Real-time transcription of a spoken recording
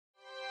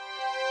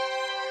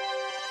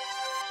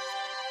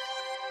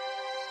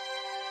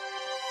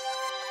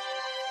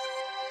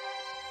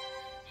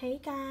Hey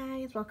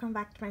guys, welcome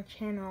back to my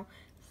channel.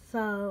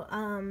 So,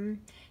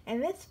 in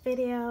this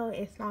video,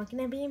 it's not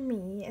gonna be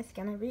me, it's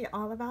gonna be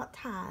all about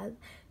Taz.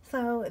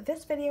 So,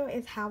 this video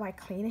is how I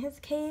clean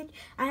his cage.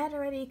 I had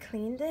already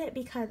cleaned it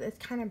because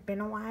it's kind of been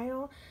a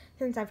while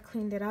since I've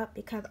cleaned it up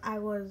because I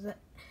was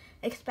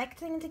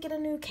expecting to get a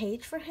new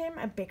cage for him,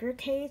 a bigger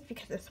cage,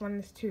 because this one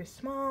is too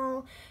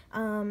small.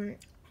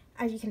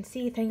 As you can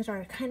see, things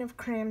are kind of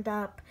crammed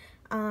up.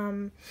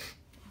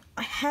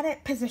 I had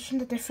it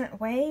positioned a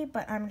different way,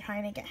 but I'm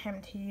trying to get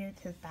him to use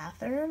his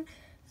bathroom.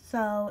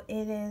 So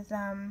it is,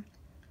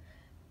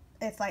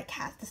 it's like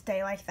has to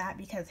stay like that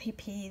because he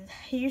pees.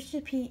 He used to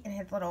pee in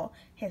his little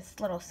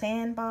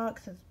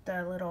sandbox,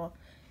 the little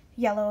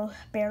yellow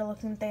bear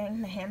looking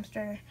thing, the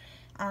hamster.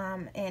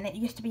 And it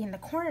used to be in the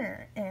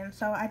corner. And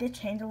so I did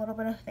change a little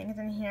bit of things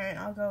in here and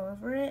I'll go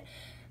over it.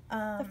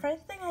 The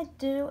first thing I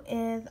do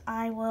is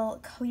I will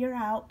clear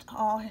out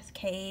all his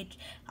cage.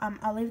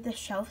 I'll leave the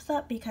shelves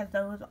up because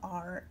those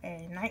are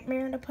a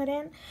nightmare to put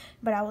in,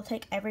 but I will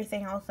take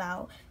everything else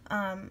out.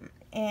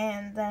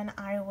 And then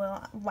I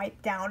will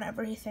wipe down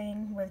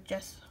everything with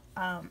just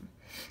a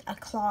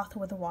cloth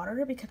with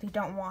water because you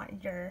don't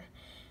want your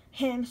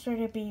hamster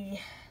to be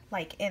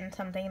like in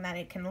something that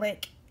it can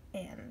lick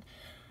and,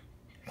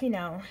 you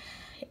know,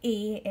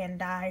 eat and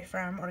die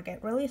from or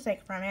get really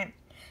sick from it.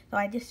 So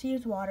I just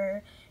use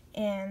water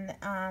and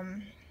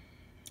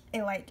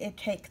it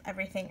takes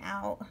everything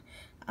out.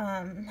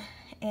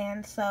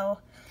 And so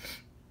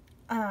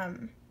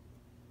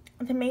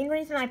the main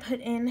reason I put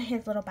in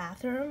his little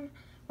bathroom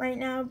right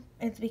now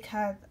is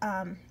because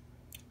when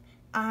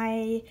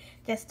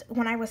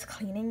I was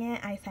cleaning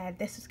it, I said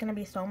this is going to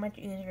be so much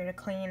easier to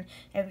clean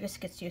if it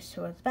just gets used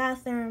to his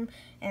bathroom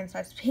and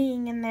starts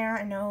peeing in there.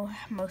 I know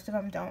most of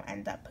them don't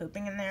end up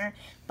pooping in there,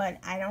 but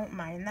I don't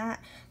mind that.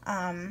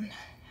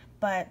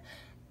 But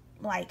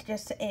like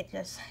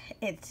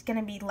it's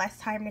gonna be less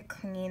time to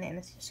clean and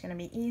it's just gonna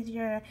be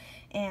easier,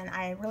 and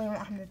I really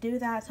want him to do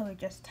that, so we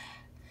just,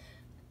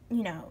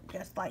 you know,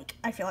 just like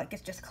I feel like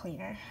it's just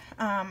cleaner.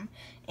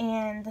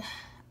 And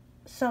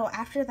so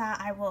after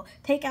that I will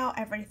take out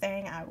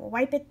everything, I will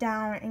wipe it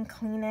down and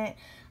clean it,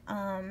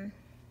 and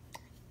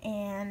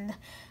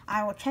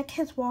I will check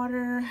his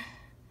water,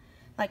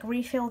 like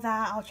refill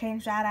that, I'll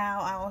change that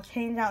out, I will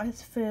change out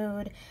his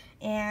food,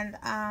 and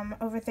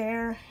over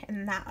there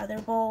in that other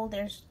bowl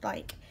there's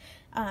like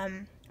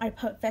I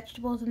put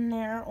vegetables in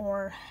there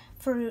or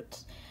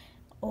fruits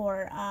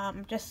or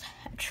just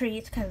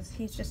treats because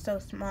he's just so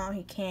small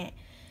he can't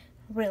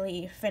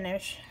really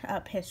finish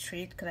up his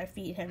treats because I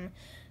feed him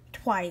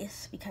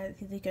twice because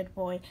he's a good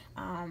boy,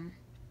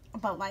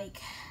 but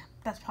like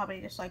that's probably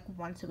just like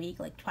once a week,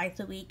 like twice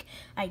a week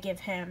I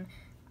give him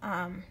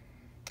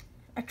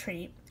a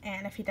treat,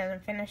 and if he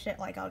doesn't finish it,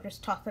 like I'll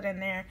just toss it in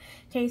there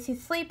in case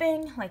he's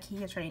sleeping like he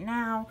is right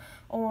now,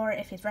 or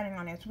if he's running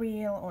on his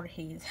wheel, or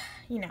he's,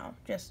 you know,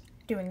 just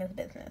doing his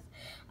business.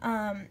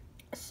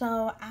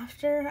 So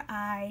after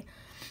I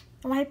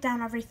wipe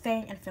down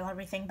everything and fill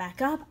everything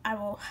back up, I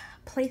will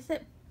place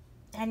it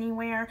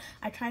anywhere.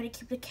 I try to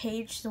keep the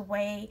cage the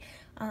way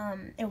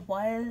it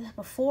was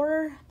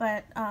before,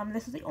 but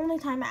this is the only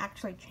time I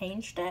actually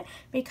changed it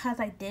because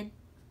I did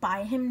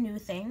buy him new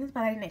things,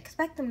 but I didn't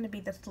expect them to be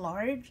this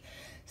large,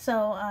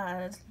 so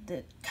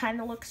it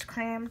kind of looks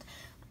crammed.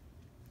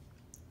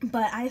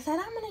 But I said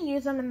I'm gonna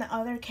use them in the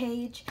other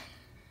cage,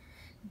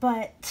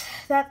 but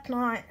that's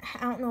not,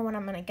 I don't know when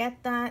I'm gonna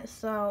get that,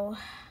 so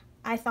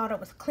I thought it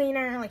was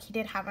cleaner. Like he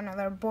did have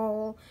another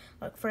bowl,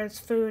 like for his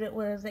food.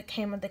 It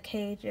came with the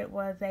cage. It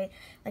was a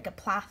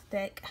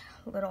plastic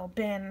little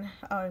bin,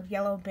 a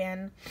yellow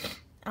bin.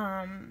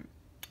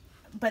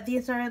 But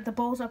these are, the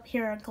bowls up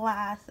here are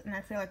glass, and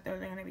I feel like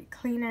those are going to be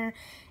cleaner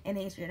and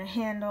easier to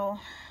handle,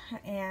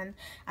 and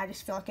I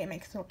just feel like it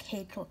makes the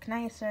cage look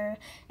nicer.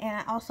 And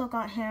I also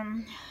got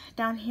him,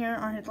 down here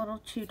are his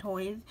little chew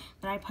toys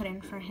that I put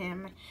in for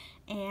him,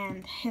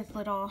 and his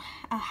little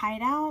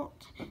hideout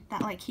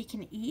that like he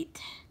can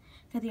eat,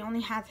 because he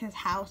only has his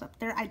house up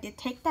there. I did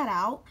take that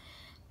out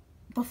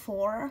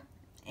before,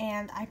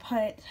 and I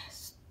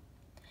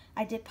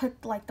did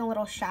put like the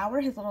little shower,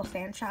 his little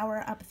sand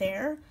shower up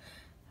there,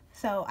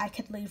 so I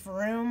could leave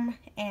room,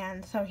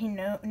 and so he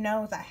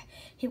knows that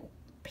he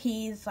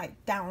pees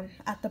like down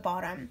at the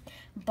bottom.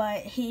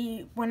 But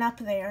he went up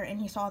there and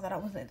he saw that I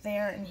wasn't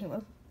there and he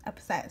was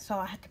upset, so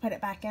I had to put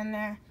it back in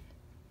there.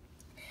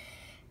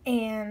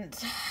 And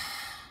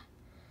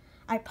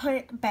I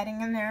put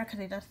bedding in there because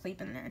he does sleep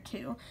in there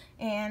too.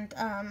 And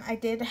I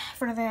did,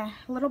 for the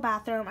little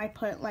bathroom, I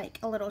put like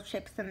a little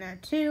chips in there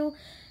too.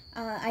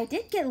 I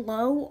did get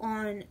low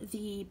on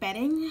the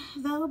bedding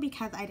though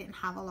because I didn't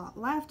have a lot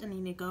left. I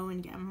need to go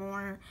and get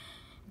more,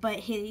 but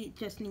he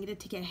just needed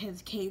to get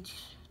his cage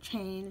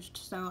changed,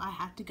 so I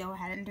have to go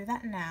ahead and do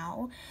that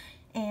now.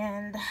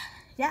 And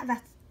yeah,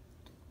 that's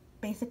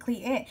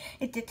basically it.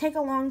 It did take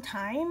a long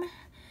time,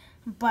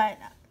 but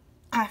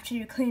after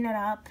you clean it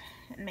up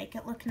and make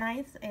it look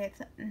nice,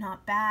 it's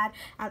not bad.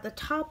 At the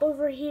top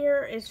over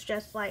here is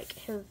just like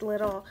his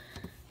little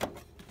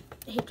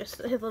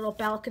his little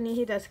balcony,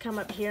 he does come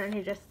up here and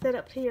he just sit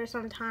up here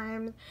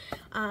sometimes.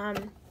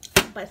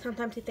 But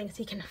sometimes he thinks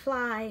he can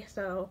fly,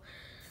 so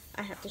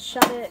I have to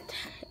shut it.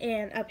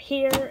 And up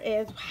here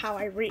is how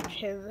I reach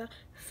his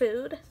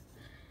food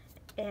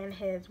and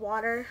his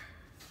water,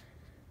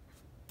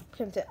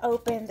 since it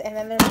opens. And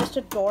then there's just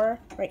a door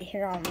right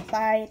here on the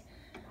side,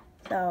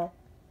 so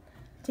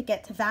to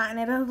get to that, and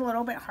it is a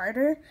little bit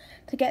harder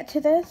to get to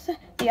this.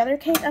 The other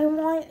cage I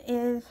want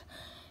is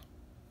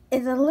a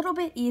little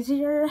bit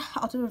easier.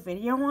 I'll do a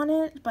video on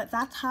it, but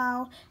that's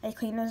how I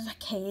clean his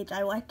cage.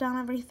 I wipe down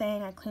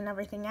everything, I clean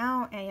everything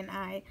out, and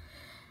I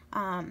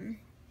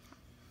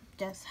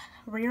just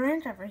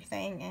rearrange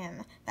everything,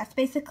 and that's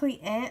basically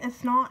it.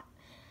 It's not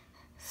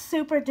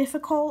super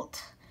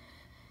difficult,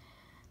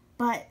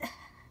 but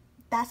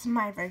that's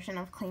my version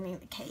of cleaning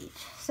the cage.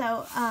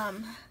 So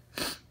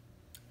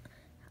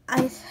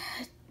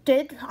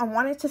I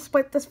wanted to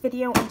split this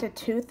video into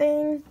two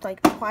things,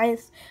 like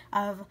twice,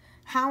 of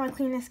how I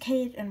clean his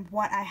cage and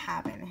what I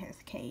have in his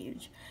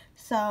cage.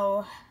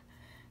 So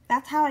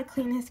that's how I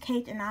clean his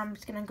cage, and now I'm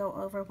just gonna go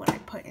over what I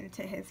put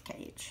into his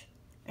cage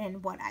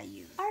and what I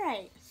use.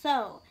 Alright,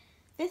 so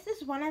this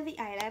is one of the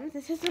items.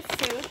 This is the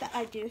food that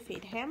I do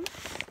feed him.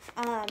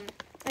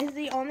 This is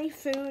the only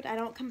food. I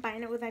don't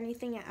combine it with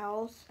anything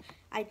else.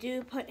 I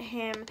do put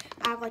him,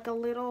 I have like a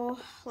little,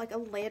 like a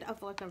lid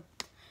of like a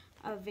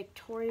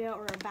Victoria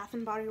or a Bath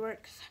and Body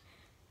Works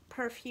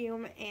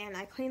perfume, and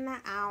I clean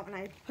that out and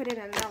I put it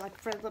in there like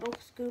for a little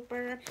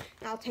scooper, and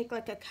I'll take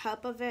like a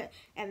cup of it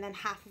and then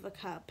half of a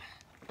cup,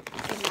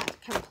 and that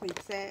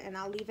completes it, and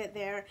I'll leave it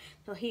there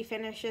till he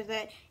finishes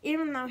it,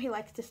 even though he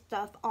likes to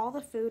stuff all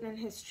the food in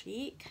his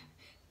cheek.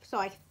 So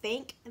I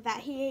think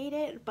that he ate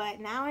it, but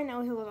now I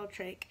know his little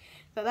trick,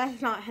 so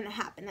that's not gonna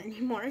happen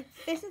anymore.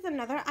 This is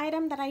another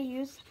item that I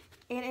use.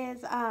 It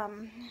is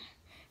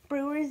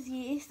brewer's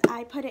yeast.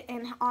 I put it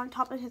in on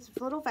top of his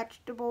little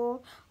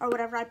vegetable or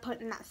whatever I put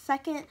in that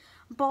second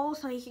bowl,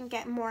 so he can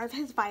get more of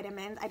his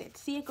vitamins. I did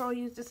see a girl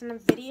use this in a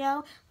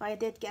video, so I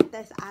did get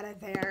this out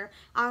of there.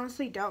 I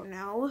honestly don't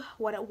know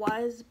what it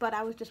was, but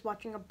I was just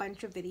watching a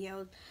bunch of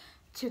videos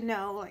to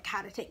know like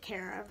how to take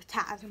care of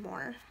Taz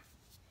more.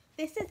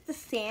 This is the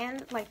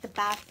sand, like the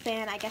bath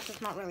sand. I guess it's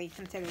not really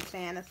considered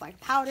sand. It's like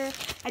powder.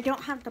 I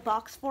don't have the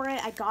box for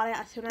it. I got it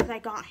as soon as I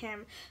got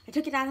him. I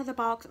took it out of the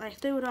box and I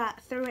threw it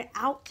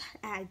out.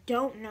 And I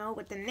don't know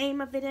what the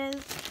name of it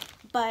is.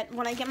 But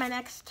when I get my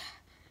next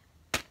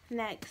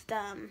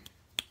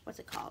what's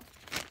it called?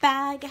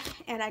 Bag,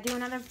 and I do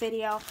another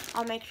video,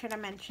 I'll make sure to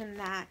mention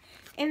that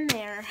in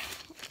there.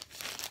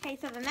 Okay,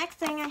 so the next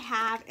thing I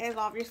have is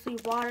obviously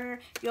water.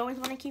 You always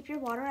want to keep your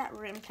water at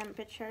room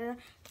temperature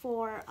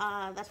for,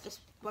 that's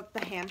just what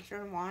the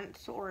hamster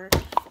wants, or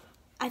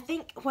I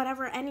think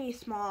whatever any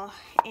small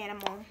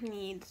animal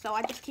needs. So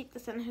I just keep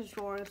this in his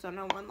drawer so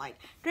no one like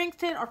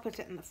drinks it or puts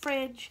it in the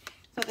fridge.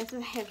 So this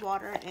is his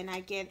water, and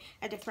I get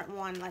a different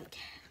one like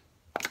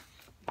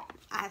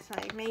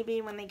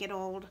maybe when they get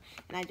old,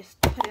 and I just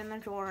put it in the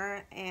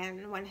drawer,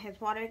 and when his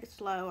water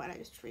gets low, and I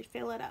just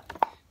refill it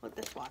up with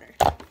this water.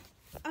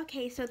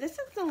 Okay, so this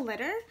is the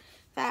litter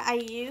that I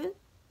use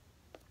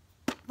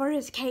for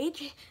his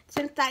cage.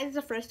 Since that is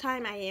the first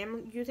time I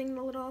am using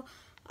the little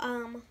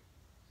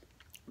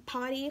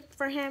potty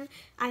for him,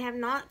 I have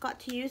not got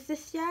to use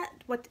this yet.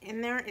 What's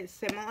in there is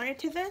similar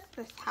to this.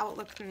 This is how it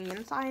looks on the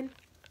inside.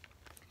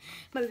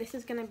 But this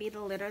is going to be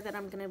the litter that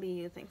I'm going to be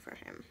using for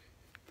him.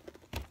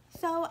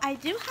 So I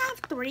do have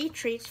 3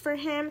 treats for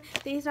him.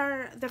 These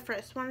are the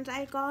first ones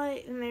I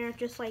got, and they're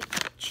just like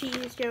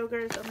cheese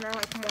yogurts, and they're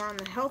like more on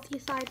the healthy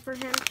side for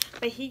him.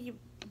 But he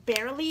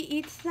barely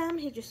eats them.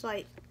 He just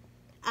like,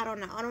 I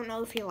don't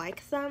know if he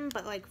likes them,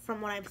 but like from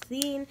what I've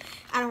seen,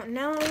 I don't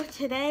know.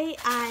 Today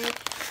I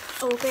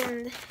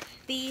opened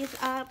these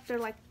up. They're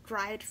like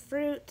dried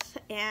fruits,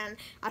 and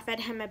I fed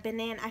him a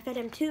banana. I fed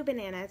him 2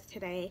 bananas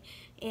today,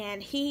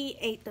 and he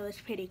ate those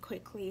pretty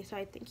quickly. So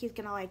I think he's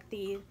gonna like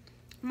these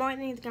more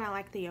than he's gonna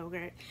like the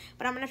yogurt.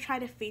 But I'm gonna try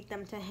to feed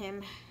them to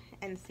him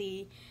and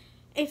see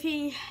if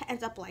he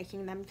ends up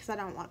liking them, because I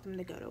don't want them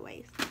to go to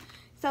waste.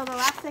 So the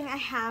last thing I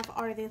have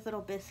are these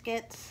little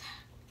biscuits.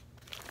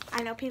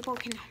 I know people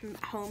can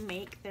home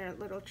make their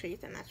little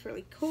treats, and that's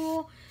really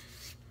cool.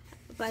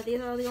 But these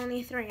are the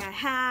only 3 I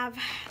have.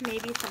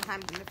 Maybe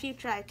sometime in the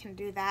future I can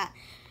do that.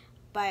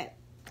 But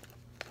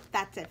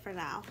that's it for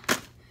now.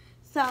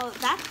 So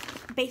that's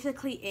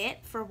basically it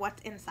for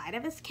what's inside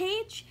of his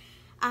cage.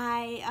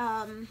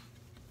 I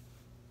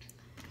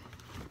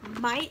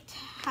might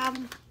have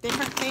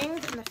different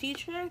things in the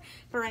future,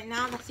 but right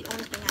now that's the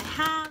only thing I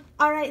have.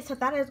 Alright, so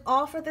that is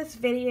all for this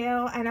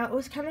video. I know it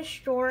was kind of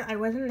short. I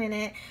wasn't in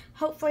it.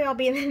 Hopefully I'll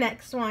be in the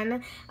next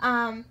one.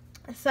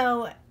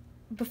 So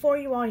before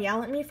you all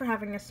yell at me for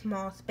having a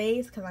small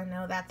space, because I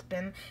know that's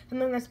been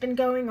something that's been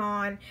going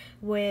on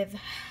with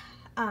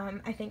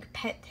I think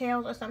Pet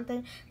Tails or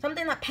something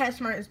that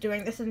PetSmart is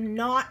doing. This is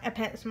not a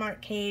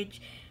PetSmart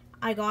cage.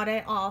 I got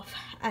it off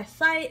a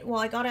site. Well,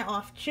 I got it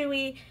off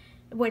Chewy,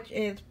 which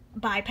is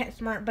by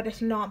PetSmart, but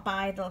it's not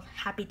by the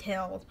Happy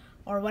Tails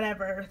or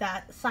whatever,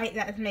 that site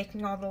that is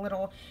making all the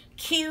little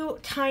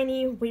cute,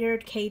 tiny,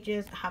 weird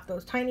cages that have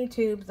those tiny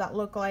tubes that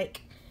look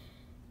like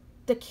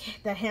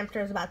the hamster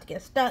is about to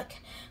get stuck.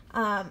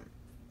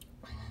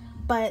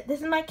 But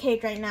this is my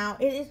cage right now.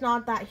 It is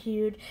not that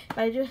huge, but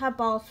I do have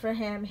balls for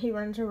him. He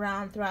runs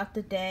around throughout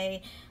the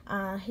day.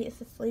 He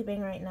is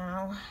sleeping right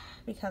now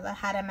because I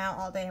had him out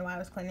all day while I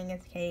was cleaning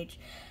his cage.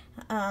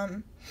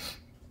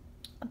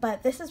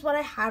 But this is what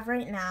I have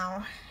right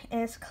now.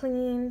 It's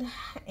cleaned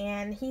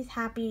and he's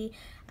happy.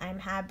 I'm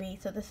happy.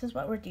 So this is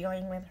what we're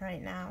dealing with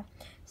right now.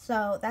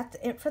 So that's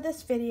it for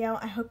this video.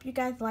 I hope you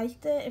guys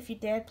liked it. If you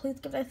did, please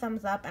give it a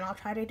thumbs up and I'll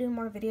try to do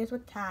more videos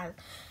with Taz.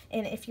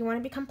 And if you want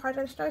to become part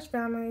of the Stars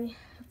family,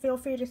 feel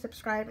free to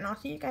subscribe and I'll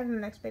see you guys in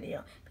the next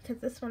video because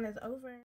this one is over.